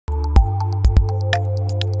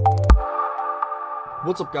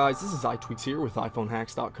What's up guys, this is iTweaks here with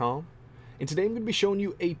iPhoneHacks.com, and today I'm going to be showing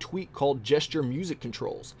you a tweak called Gesture Music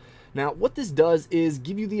Controls. Now what this does is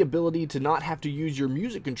give you the ability to not have to use your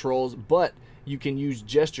music controls, but you can use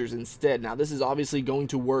gestures instead. Now this is obviously going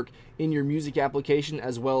to work in your music application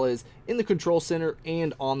as well as in the control center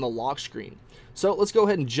and on the lock screen. So let's go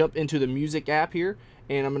ahead and jump into the music app here,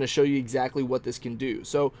 and I'm going to show you exactly what this can do.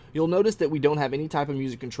 So you'll notice that we don't have any type of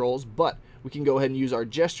music controls, but we can go ahead and use our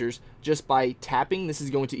gestures just by tapping. This is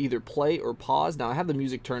going to either play or pause. Now I have the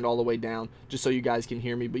music turned all the way down just so you guys can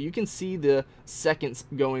hear me, but you can see the seconds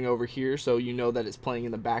going over here, so you know that it's playing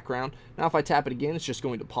in the background. Now if I tap it again, it's just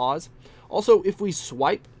going to pause. Also, if we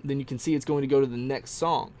swipe, then you can see it's going to go to the next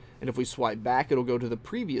song, and if we swipe back, it'll go to the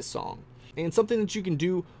previous song. And something that you can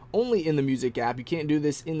do only in the music app, you can't do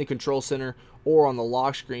this in the control center or on the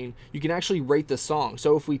lock screen, you can actually rate the song.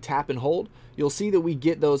 So if we tap and hold, you'll see that we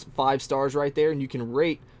get those 5 stars right there, and you can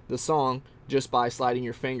rate the song just by sliding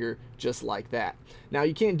your finger just like that. Now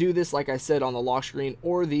you can't do this, like I said, on the lock screen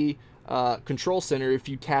or the control center. If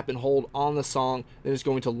you tap and hold on the song, then it's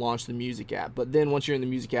going to launch the music app. But then once you're in the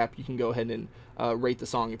music app, you can go ahead and rate the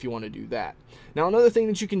song if you want to do that. Now another thing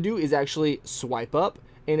that you can do is actually swipe up,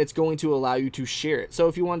 and it's going to allow you to share it. So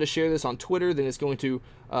if you wanted to share this on Twitter, then it's going to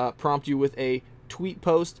prompt you with a tweet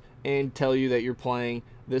post and tell you that you're playing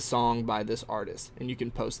this song by this artist, and you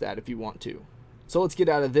can post that if you want to. So let's get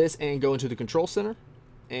out of this and go into the control center,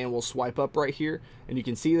 and we'll swipe up right here, and you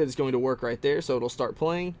can see that it's going to work right there. So it'll start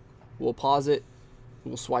playing, we'll pause it,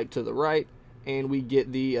 we'll swipe to the right, and we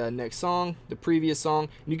get the next song, the previous song.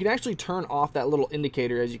 And you can actually turn off that little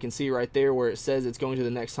indicator, as you can see right there where it says it's going to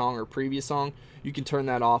the next song or previous song. You can turn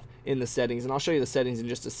that off in the settings, and I'll show you the settings in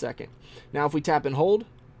just a second. Now if we tap and hold,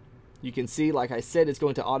 you can see, like I said, it's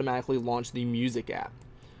going to automatically launch the music app.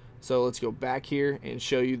 So let's go back here and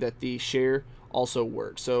show you that the share also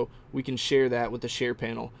works. So we can share that with the share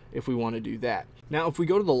panel if we want to do that. Now if we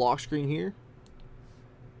go to the lock screen here,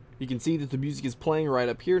 you can see that the music is playing right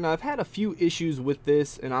up here. Now I've had a few issues with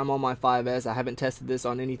this, and I'm on my 5S. I haven't tested this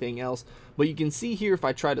on anything else, but you can see here if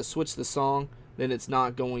I try to switch the song, then it's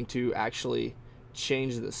not going to actually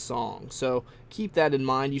change the song. So keep that in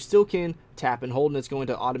mind. You still can tap and hold, and it's going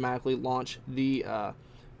to automatically launch the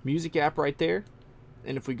music app right there.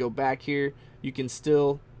 And if we go back here, you can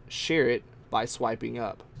still share it by swiping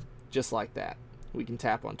up just like that. We can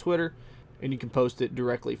tap on Twitter, and you can post it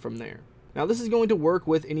directly from there. Now this is going to work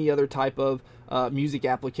with any other type of music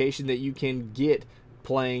application that you can get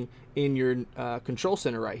playing in your control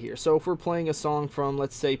center right here. So if we're playing a song from,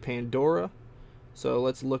 let's say, Pandora, so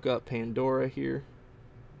let's look up Pandora here.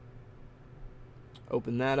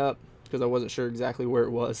 Open that up because I wasn't sure exactly where it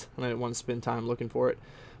was, and I didn't want to spend time looking for it.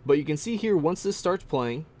 But you can see here once this starts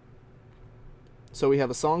playing, so we have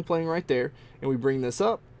a song playing right there, and we bring this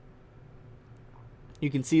up, you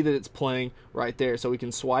can see that it's playing right there. So we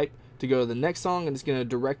can swipe to go to the next song, and it's going to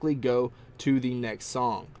directly go to the next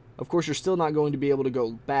song. Of course, you're still not going to be able to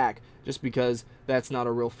go back just because that's not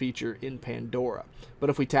a real feature in Pandora. But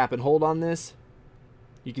if we tap and hold on this,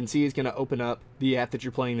 you can see it's going to open up the app that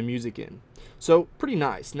you're playing the music in. So pretty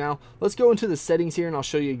nice. Now let's go into the settings here, and I'll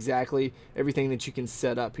show you exactly everything that you can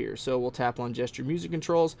set up here. So we'll tap on Gesture Music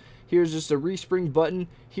Controls. Here's just a respring button.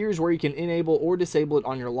 Here's where you can enable or disable it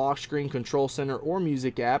on your lock screen, control center, or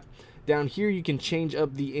music app. Down here you can change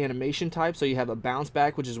up the animation type, so you have a bounce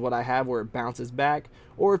back, which is what I have, where it bounces back,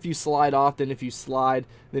 or if you slide off, then if you slide,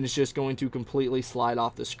 then it's just going to completely slide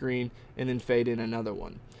off the screen and then fade in another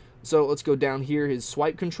one. So let's go down here, his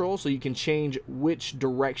swipe control, so you can change which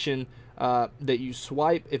direction that you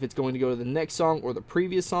swipe, if it's going to go to the next song or the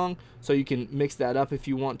previous song, so you can mix that up if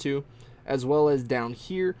you want to. As well as down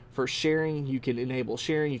here for sharing, you can enable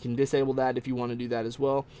sharing, you can disable that if you want to do that as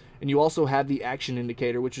well. And you also have the action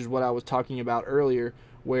indicator, which is what I was talking about earlier,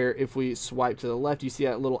 where if we swipe to the left, you see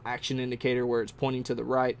that little action indicator where it's pointing to the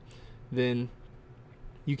right, then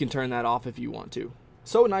you can turn that off if you want to.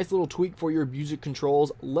 So a nice little tweak for your music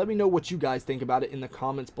controls. Let me know what you guys think about it in the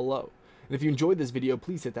comments below. And if you enjoyed this video,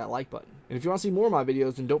 please hit that like button. And if you want to see more of my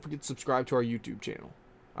videos, then don't forget to subscribe to our YouTube channel.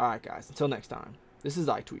 Alright guys, until next time, this is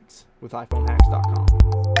iTweaks with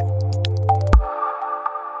iPhoneHacks.com.